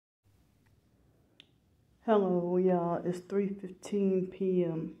Hello, y'all. It's 3:15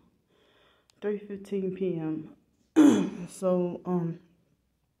 p.m. 3:15 p.m. So,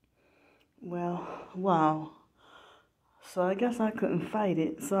 well, wow. So I guess I couldn't fight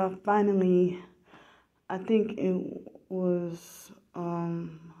it. So I think it was,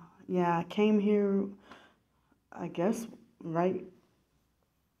 yeah, I came here, I guess, right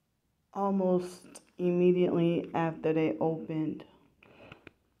almost immediately after they opened.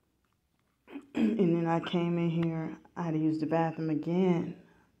 And then I came in here, I had to use the bathroom again.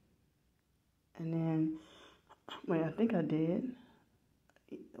 And then, wait, I think I did.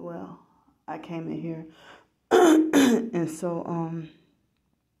 Well, I came in here and so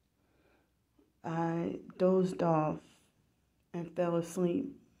I dozed off and fell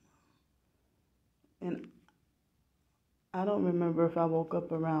asleep, and I don't remember if I woke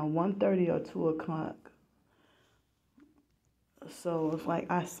up around 1:30 or 2 o'clock. So it's like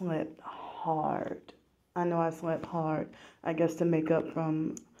I slept hard. I know I slept hard, I guess, to make up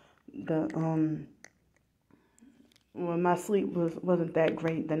from the well, my sleep wasn't that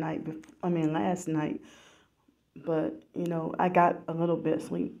great the night before, last night. But, I got a little bit of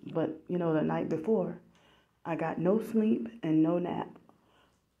sleep. But, the night before, I got no sleep and no nap.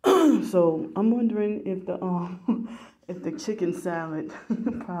 So I'm wondering if the if the chicken salad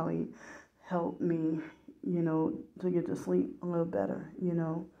probably helped me, to get to sleep a little better,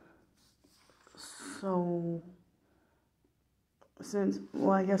 So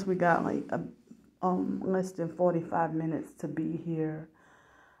I guess we got like less than 45 minutes to be here.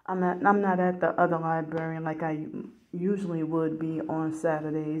 I'm not at the other library like I usually would be on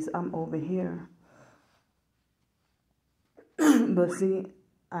Saturdays. I'm over here. But see,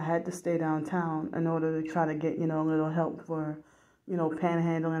 I had to stay downtown in order to try to get, a little help for,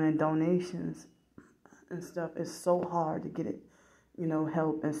 panhandling and donations and stuff. It's so hard to get it,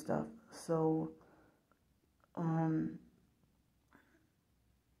 help and stuff. So,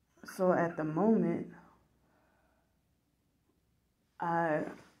 so at the moment, I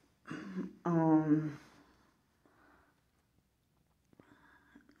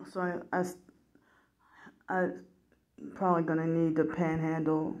probably gonna need to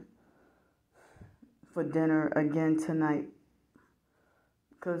panhandle for dinner again tonight,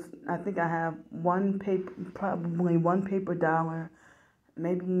 because I think I have probably one paper dollar,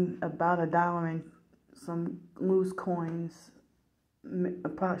 maybe about $1 and some loose coins,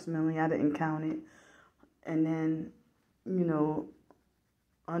 approximately. I didn't count it, and then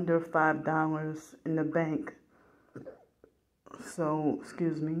under $5 in the bank. So,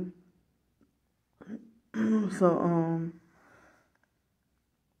 excuse me. So,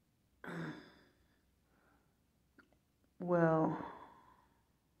 well,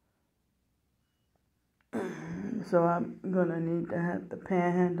 so I'm gonna need to have the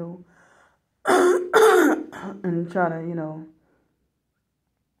panhandle and try to,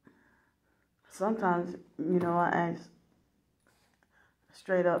 sometimes, I ask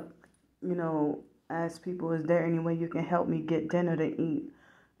straight up, ask people, is there any way you can help me get dinner to eat?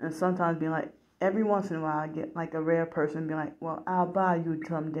 And sometimes be like, every once in a while I get like a rare person be like, well, I'll buy you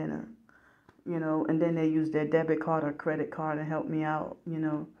some dinner, and then they use their debit card or credit card to help me out,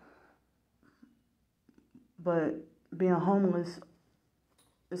 But being homeless,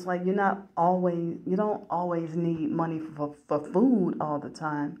 it's like you don't always need money for food all the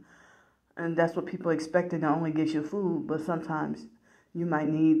time. And that's what people expected, to only get you food. But sometimes you might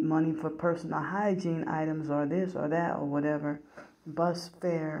need money for personal hygiene items or this or that or whatever, bus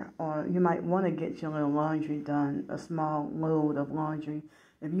fare, or you might want to get your little laundry done, a small load of laundry.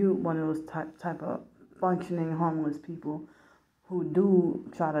 If you one of those type of functioning homeless people who do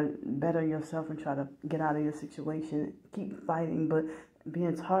try to better yourself and try to get out of your situation, keep fighting, but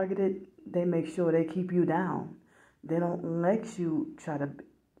being targeted, they make sure they keep you down. They don't let you try to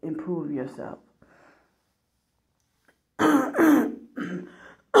improve yourself.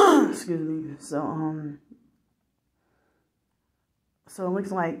 Excuse me. So it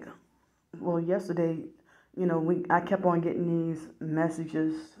looks like, well, yesterday, I kept on getting these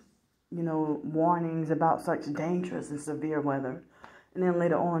messages, warnings about such dangerous and severe weather. And then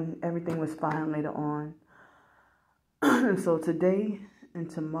later on, everything was fine later on. So today and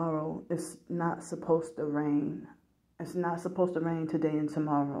tomorrow, it's not supposed to rain. It's not supposed to rain today and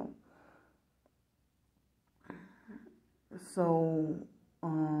tomorrow. So,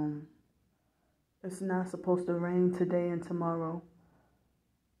 it's not supposed to rain today and tomorrow.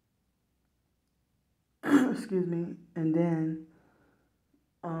 Excuse me. And then,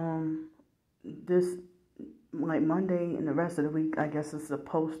 this, like Monday and the rest of the week, I guess it's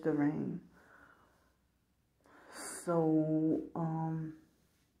supposed to rain. So,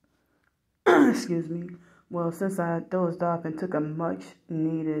 excuse me. Well, since I dozed off and took a much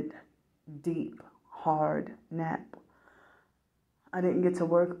needed, deep, hard nap, I didn't get to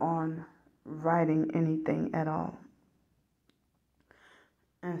work on writing anything at all.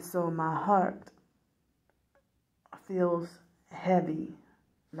 And so my heart feels heavy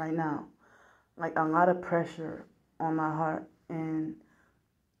right now, like a lot of pressure on my heart, and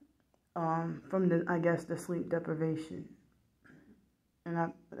from the sleep deprivation.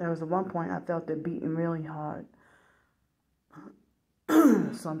 And there was one point I felt it beating really hard.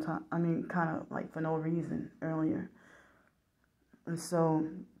 Sometimes, kind of like for no reason earlier. And so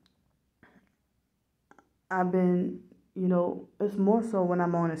I've been, it's more so when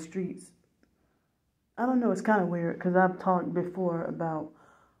I'm on the streets. I don't know, it's kind of weird because I've talked before about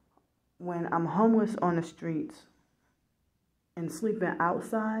when I'm homeless on the streets and sleeping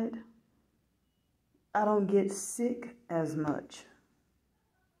outside, I don't get sick as much.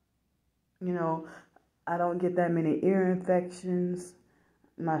 I don't get that many ear infections.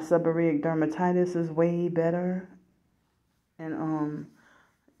 My seborrheic dermatitis is way better. And,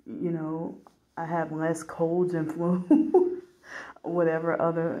 I have less colds and flu. Whatever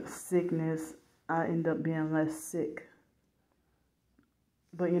other sickness, I end up being less sick.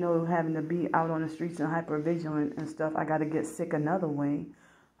 But, having to be out on the streets and hypervigilant and stuff, I got to get sick another way.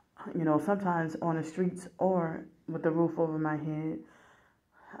 Sometimes on the streets or with the roof over my head,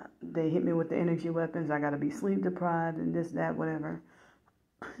 they hit me with the energy weapons. I got to be sleep deprived and this, that, whatever.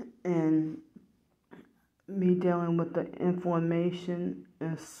 And me dealing with the inflammation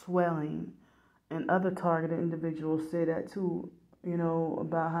and swelling, and other targeted individuals say that too,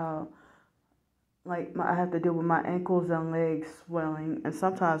 about how, I have to deal with my ankles and legs swelling, and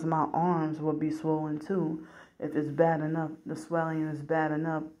sometimes my arms will be swollen too, if it's bad enough, the swelling is bad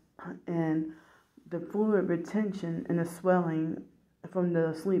enough. And the fluid retention and the swelling from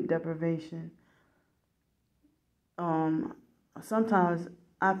the sleep deprivation, sometimes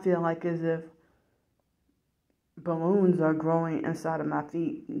I feel like as if balloons are growing inside of my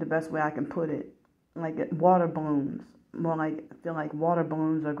feet, the best way I can put it. Like water balloons. More like, I feel like water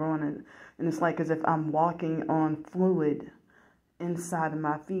balloons are growing. And it's like as if I'm walking on fluid inside of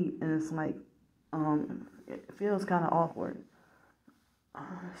my feet. And it's like, it feels kind of awkward.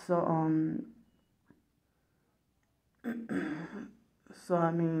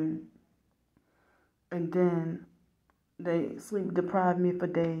 And then they sleep deprive me for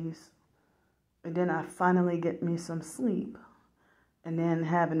days. And then I finally get me some sleep. And then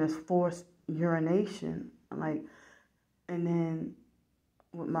having this forced urination, and then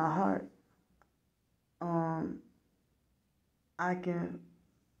with my heart, I can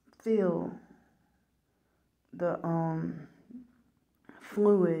feel the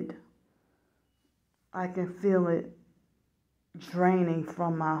fluid. I can feel it draining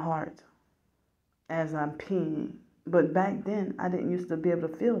from my heart as I'm peeing. But back then, I didn't used to be able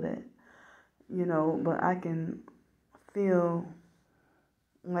to feel that, but I can feel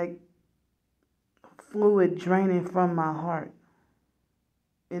like fluid draining from my heart.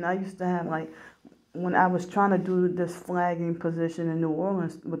 And I used to have, when I was trying to do this flagging position in New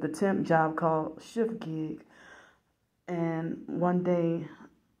Orleans with a temp job called shift gig, and one day,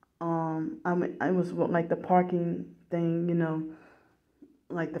 I was with, the parking thing,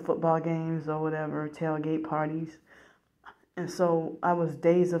 like the football games or whatever, tailgate parties. And so I was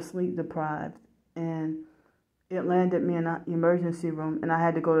days of sleep deprived, and it landed me in an emergency room, and I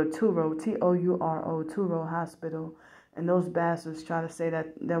had to go to Touro, Touro, Touro Hospital. And those bastards try to say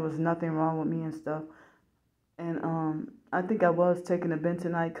that there was nothing wrong with me and stuff. And I think I was taking a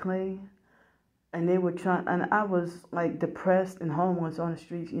bentonite clay, and they were trying, and I was depressed and homeless on the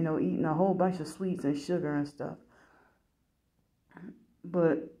streets, eating a whole bunch of sweets and sugar and stuff.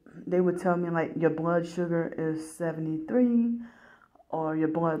 But they would tell me your blood sugar is 73, or your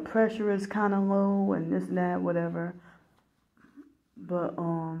blood pressure is kind of low, and this and that, whatever. But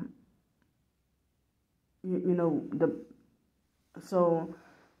so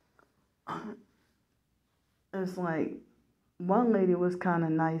it's one lady was kind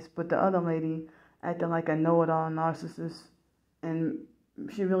of nice, but the other lady acted like a know-it-all narcissist, and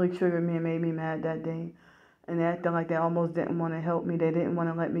she really triggered me and made me mad that day. And they acted like they almost didn't want to help me. They didn't want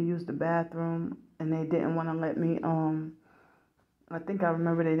to let me use the bathroom, and they didn't want to let me, I think I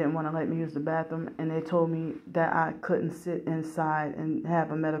remember they didn't want to let me use the bathroom, and they told me that I couldn't sit inside and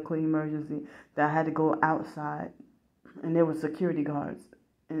have a medical emergency, that I had to go outside. And there were security guards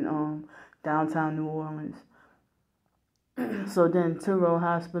in downtown New Orleans. So then Touro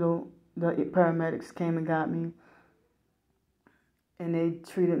Hospital, the paramedics came and got me, and they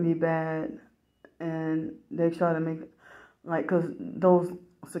treated me bad. And they try to make, because those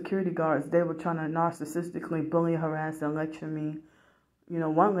security guards, they were trying to narcissistically bully, harass, and lecture me. You know,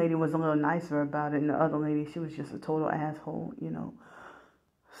 one lady was a little nicer about it, and the other lady, she was just a total asshole, you know.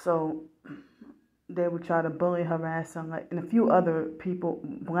 So they would try to bully, harass, and a few other people,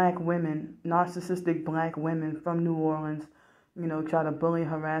 black women, narcissistic black women from New Orleans, you know, try to bully,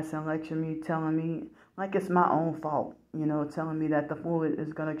 harass, and lecture me, telling me like it's my own fault, you know, telling me that the fluid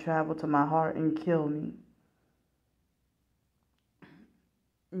is going to travel to my heart and kill me.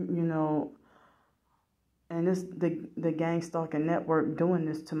 You know, and this the gang stalking network doing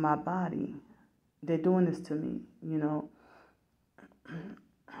this to my body. They're doing this to me, you know.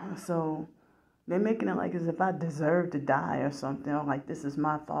 So they're making it like as if I deserve to die or something, or like this is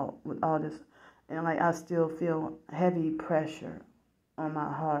my fault with all this. And like I still feel heavy pressure on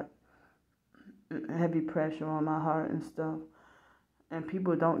my heart. Heavy pressure on my heart and stuff. And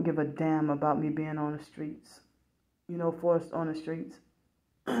people don't give a damn about me being on the streets. You know, forced on the streets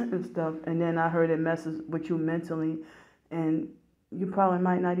and stuff. And then I heard it messes with you mentally. And you probably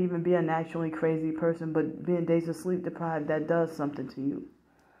might not even be a naturally crazy person, but being days of sleep deprived, that does something to you.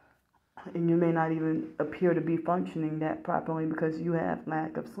 And you may not even appear to be functioning that properly because you have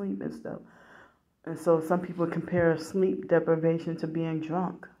lack of sleep and stuff. And so some people compare sleep deprivation to being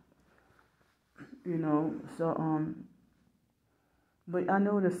drunk. You know, so, but I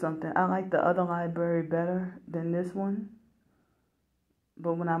noticed something. I like the other library better than this one.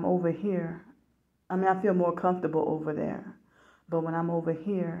 But when I'm over here, I mean, I feel more comfortable over there. But when I'm over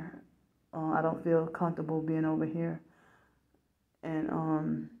here, I don't feel comfortable being over here.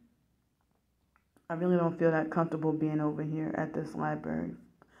 And I really don't feel that comfortable being over here at this library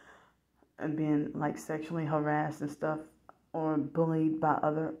and being like sexually harassed and stuff, or bullied by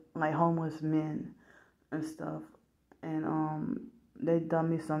other like homeless men and stuff. And they done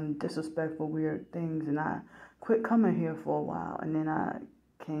me some disrespectful, weird things, and I quit coming here for a while, and then I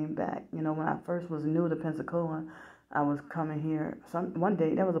came back. You know, when I first was new to Pensacola, I was coming here. One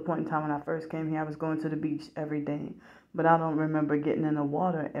day, there was a point in time when I first came here, I was going to the beach every day, but I don't remember getting in the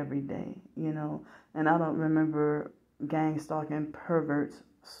water every day, you know, and I don't remember gang stalking perverts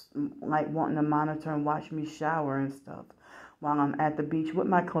like wanting to monitor and watch me shower and stuff while I'm at the beach with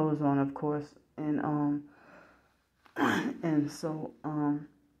my clothes on, of course, and so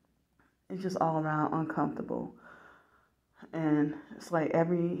it's just all around uncomfortable. And it's like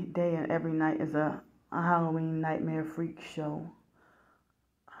every day and every night is a Halloween nightmare freak show.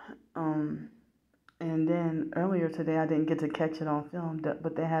 And then earlier today, I didn't get to catch it on film,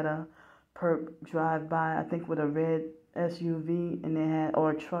 but they had a perp drive by, I think with a red SUV, and they had,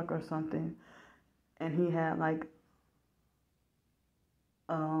 or a truck or something, and he had like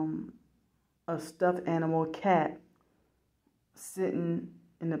a stuffed animal cat sitting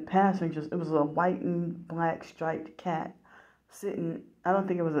in the passenger. It was a white and black striped cat sitting. I don't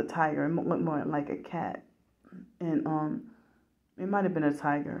think it was a tiger. It looked more like a cat, and it might have been a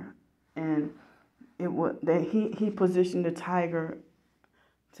tiger. And it was that he positioned the tiger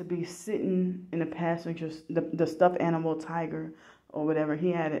to be sitting in the passenger, the stuffed animal tiger or whatever.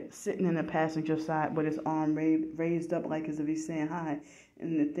 He had it sitting in the passenger side with his arm raised up like as if he's saying hi,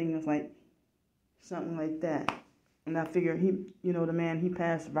 and the thing was like something like that. And I figured the man, he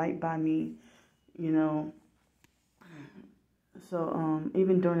passed right by me, you know. So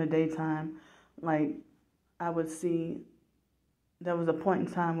even during the daytime, like I would see, there was a point in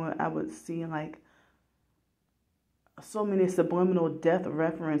time where I would see like so many subliminal death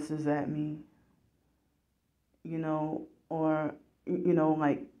references at me, you know, or, you know,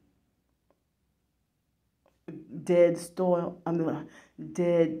 like dead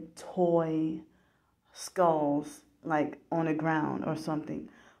toy skulls like on the ground or something.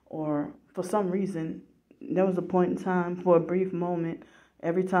 Or for some reason, there was a point in time, for a brief moment,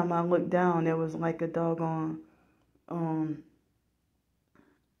 every time I looked down, there was like a doggone,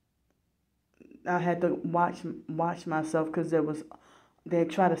 I had to watch myself because they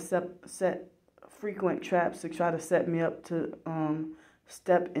try to set frequent traps to try to set me up to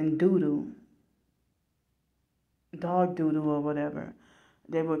step in doo-doo, dog doo-doo or whatever.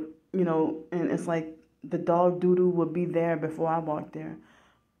 They would, you know, and it's like the dog doo-doo would be there before I walked there.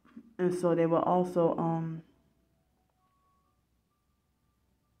 And so they would also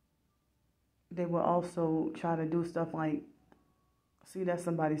try to do stuff like, see, that's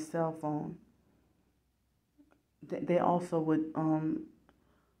somebody's cell phone. They also would,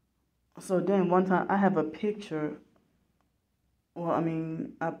 so then one time I have a picture, well, I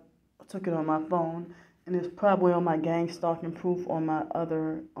mean, I took it on my phone, and it's probably on my gang stalking proof on my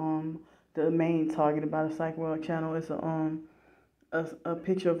other, the main Targeted by the Psych World channel. It's a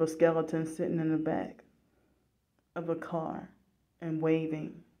picture of a skeleton sitting in the back of a car, and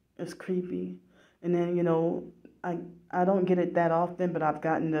waving. It's creepy. And then, I don't get it that often, but I've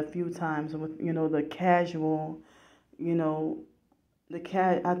gotten it a few times with, the casual, you know,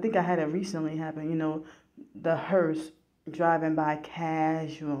 I think I had it recently happen, the hearse driving by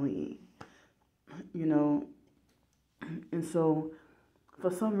casually, you know. And so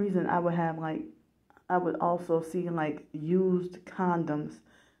for some reason I would also see like used condoms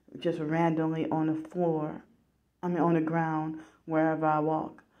just randomly on the floor, on the ground wherever I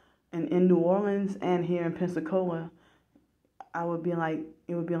walk. And in New Orleans and here in Pensacola, it would be like,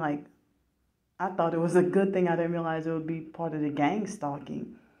 I thought it was a good thing. I didn't realize it would be part of the gang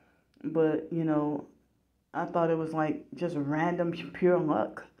stalking. But, I thought it was like just random pure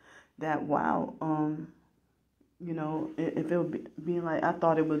luck that, wow, if it would be like, I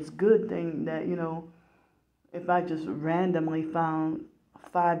thought it was good thing that, if I just randomly found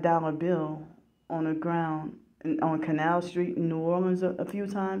 $5 bill on the ground on Canal Street in New Orleans a few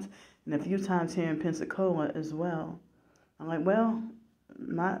times, and a few times here in Pensacola as well. I'm like, well,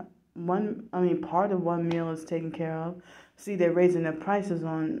 part of one meal is taken care of. See, they're raising the prices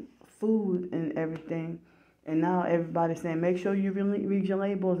on food and everything, and now everybody's saying, make sure you read your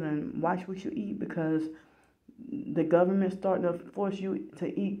labels and watch what you eat, because the government's starting to force you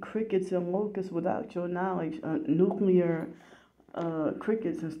to eat crickets and locusts without your knowledge, nuclear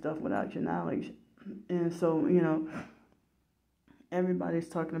crickets and stuff without your knowledge. And so, everybody's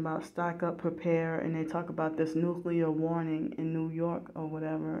talking about stock up, prepare, and they talk about this nuclear warning in New York or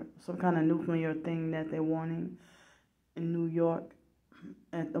whatever, some kind of nuclear thing that they're warning in New York,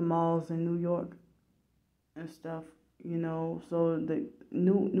 at the malls in New York and stuff, so the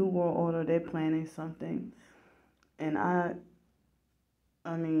new world order, they're planning something. And I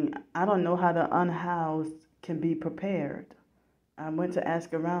don't know how the unhoused can be prepared. I went to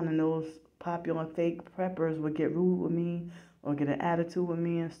ask around, and those popular fake preppers would get rude with me or get an attitude with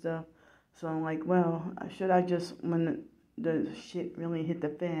me and stuff. So I'm like, well, should I just, when the shit really hit the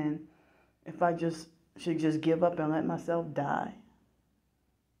fan, if I should just give up and let myself die?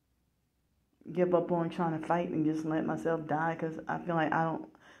 Give up on trying to fight and just let myself die? Because I feel like I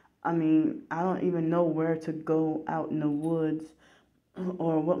don't even know where to go out in the woods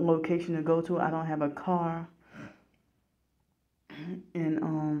or what location to go to. I don't have a car. And,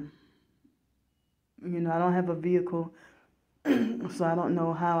 I don't have a vehicle. So I don't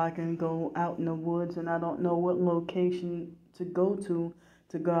know how I can go out in the woods, and I don't know what location to go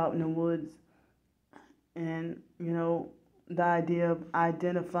out in the woods. And, the idea of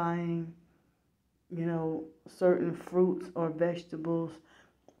identifying, certain fruits or vegetables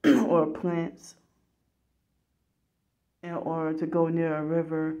or plants, or to go near a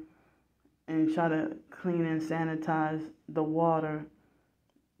river and try to clean and sanitize the water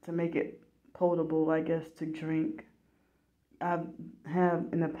to make it potable, I guess, to drink. I have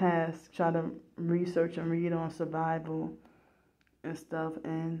in the past tried to research and read on survival and stuff,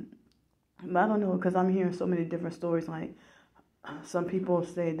 but I don't know, because I'm hearing so many different stories. Like, some people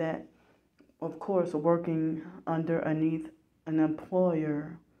say that, of course, working underneath an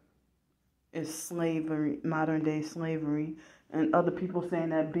employer is slavery, modern day slavery, and other people saying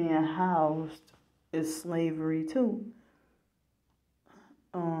that being housed is slavery too.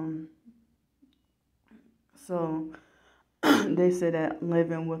 So they say that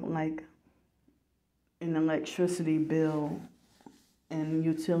living with like an electricity bill and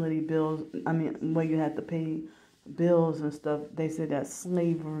utility bills, where you have to pay bills and stuff, they say that's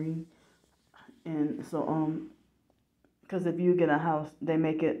slavery. And so, because if you get a house, they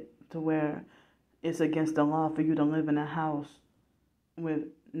make it to where it's against the law for you to live in a house with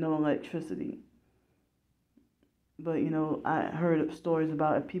no electricity. But, I heard of stories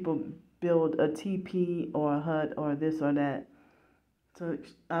about if people build a teepee or a hut or this or that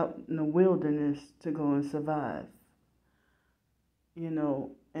out in the wilderness to go and survive.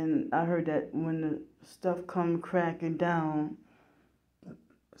 And I heard that when the stuff come cracking down,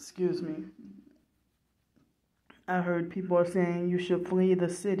 I heard people are saying you should flee the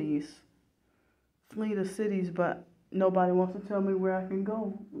cities, but nobody wants to tell me where I can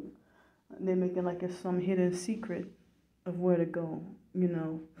go. They make it like it's some hidden secret of where to go,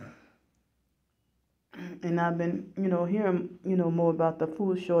 And I've been, hearing, more about the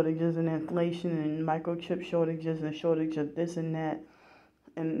food shortages and inflation and microchip shortages and shortage of this and that,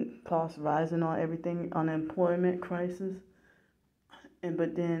 and costs rising on everything, unemployment crisis.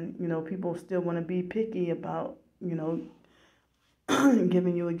 But then, people still want to be picky about,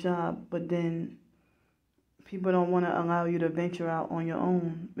 giving you a job. But then people don't want to allow you to venture out on your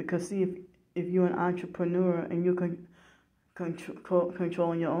own. Because see, if you're an entrepreneur and you can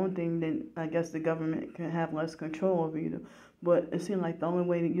controlling your own thing, then I guess the government can have less control over you. But it seems like the only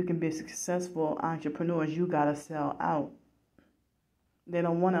way that you can be a successful entrepreneur is you gotta sell out. They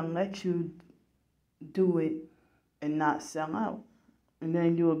don't want to let you do it and not sell out, and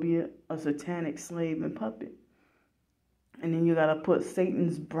then you will be a satanic slave and puppet. And then you gotta put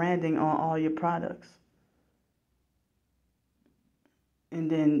Satan's branding on all your products. And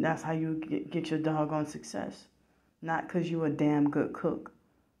then that's how you get your doggone success. Not because you're a damn good cook,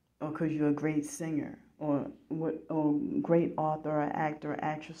 or because you're a great singer, or great author, or actor, or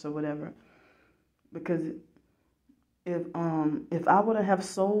actress, or whatever. Because if I would have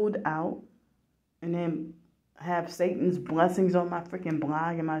sold out and then have Satan's blessings on my freaking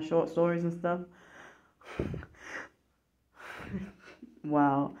blog and my short stories and stuff,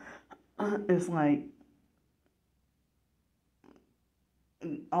 wow, it's like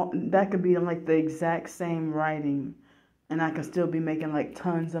that could be like the exact same writing, and I could still be making like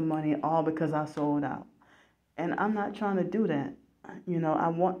tons of money, all because I sold out. And I'm not trying to do that.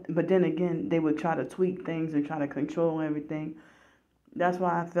 But then again, they would try to tweak things and try to control everything. That's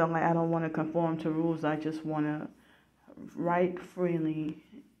why I feel like I don't want to conform to rules. I just want to write freely,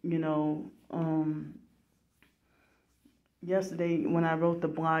 Yesterday, when I wrote the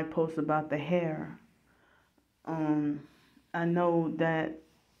blog post about the hair, I know that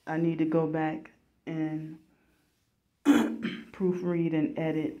I need to go back and proofread and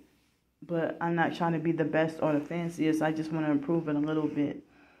edit, but I'm not trying to be the best or the fanciest. I just want to improve it a little bit.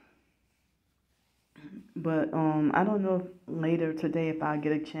 But I don't know if later today if I'll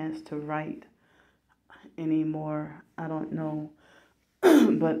get a chance to write anymore. I don't know.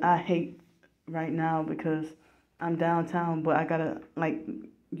 But I hate right now because I'm downtown, but I gotta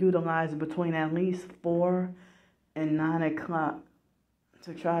utilize between at least 4 and 9 o'clock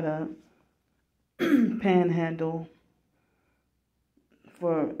to try to panhandle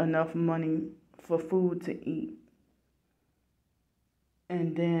for enough money for food to eat.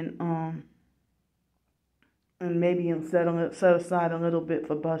 And then and maybe set aside a little bit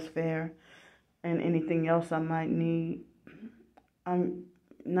for bus fare and anything else I might need. I'm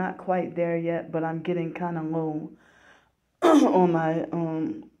not quite there yet, but I'm getting kind of low on my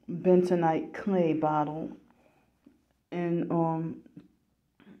bentonite clay bottle. And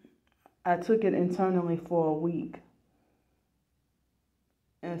I took it internally for a week.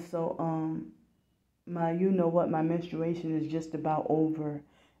 And so my menstruation is just about over,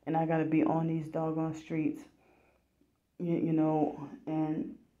 and I gotta be on these doggone streets,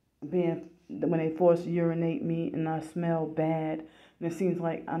 and when they force to urinate me and I smell bad, and it seems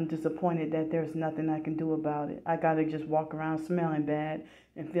like I'm disappointed that there's nothing I can do about it. I gotta just walk around smelling bad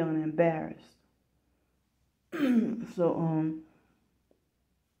and feeling embarrassed. So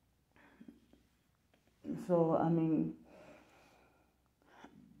I mean,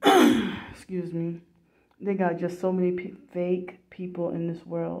 excuse me, they got just so many fake people in this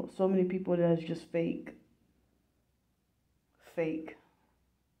world. So many people that's just fake.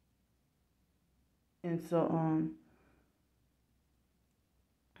 And so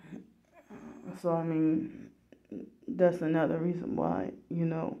I mean, that's another reason why,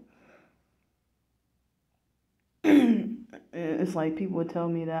 it's like people would tell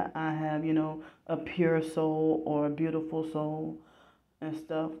me that I have, a pure soul or a beautiful soul and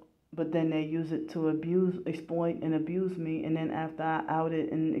stuff, but then they use it to exploit and abuse me, and then after I out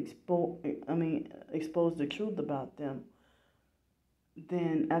it and expose the truth about them,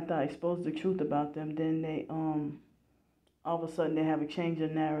 then after I expose the truth about them, then they all of a sudden they have a change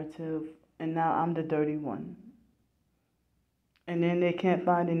of narrative, and now I'm the dirty one. And then they can't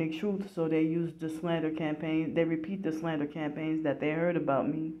find any truth, so they use the slander campaign. They repeat the slander campaigns that they heard about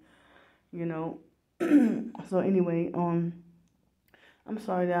me, So anyway, I'm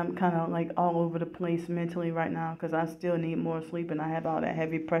sorry that I'm kind of all over the place mentally right now, because I still need more sleep, and I have all that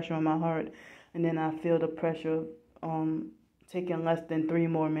heavy pressure on my heart, and then I feel the pressure taking less than 3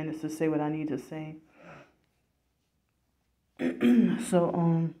 more minutes to say what I need to say.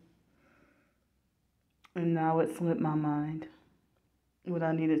 So and now it slipped my mind what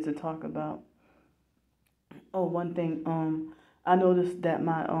I needed to talk about. Oh, one thing, I noticed that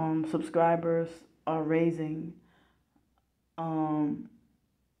my subscribers are raising,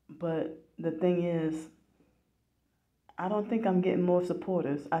 but the thing is, I don't think I'm getting more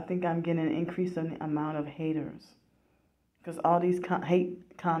supporters. I think I'm getting an increase in the amount of haters, because all these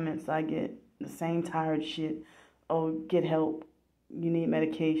hate comments I get, the same tired shit. Oh, get help, you need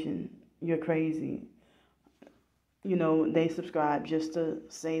medication, you're crazy. They subscribe just to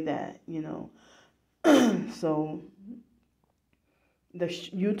say that, So the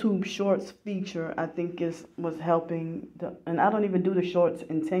YouTube Shorts feature, I think was helping. And I don't even do the shorts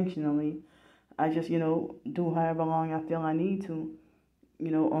intentionally. I just, do however long I feel I need to.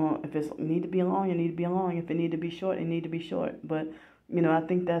 If it need to be long, it need to be long. If it need to be short, it need to be short. But, I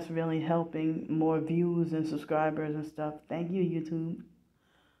think that's really helping more views and subscribers and stuff. Thank you, YouTube.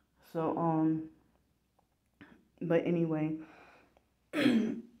 So, but anyway,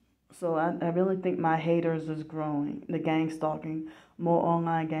 so I really think my haters is growing. The gang stalking, more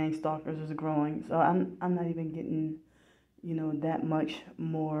online gang stalkers is growing. So I'm not even getting, that much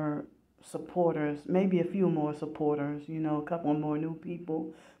more supporters. Maybe a few more supporters, a couple more new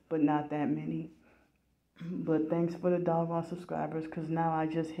people, but not that many. But thanks for the doggone subscribers, because now I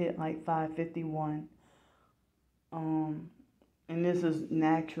just hit like 551. And this is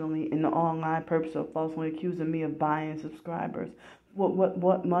naturally in the online purpose of falsely accusing me of buying subscribers.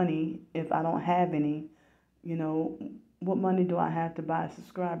 What money, if I don't have any, what money do I have to buy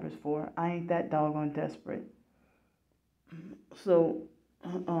subscribers for? I ain't that doggone desperate. So,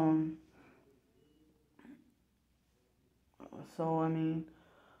 I mean,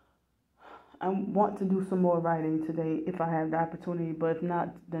 I want to do some more writing today if I have the opportunity, but if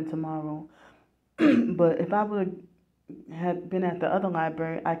not, then tomorrow. But if I would have been at the other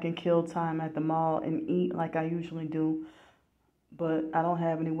library, I can kill time at the mall and eat like I usually do. But I don't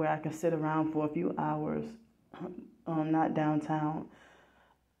have anywhere I can sit around for a few hours, not downtown.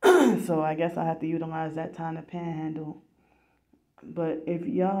 So I guess I have to utilize that time to panhandle. But if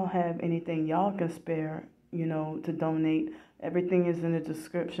y'all have anything y'all can spare, to donate, everything is in the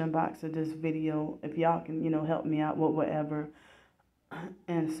description box of this video. If y'all can, help me out with whatever.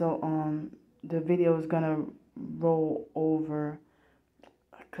 And so, the video is going to roll over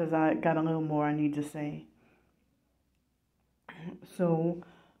because I got a little more I need to say. So,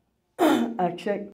 I checked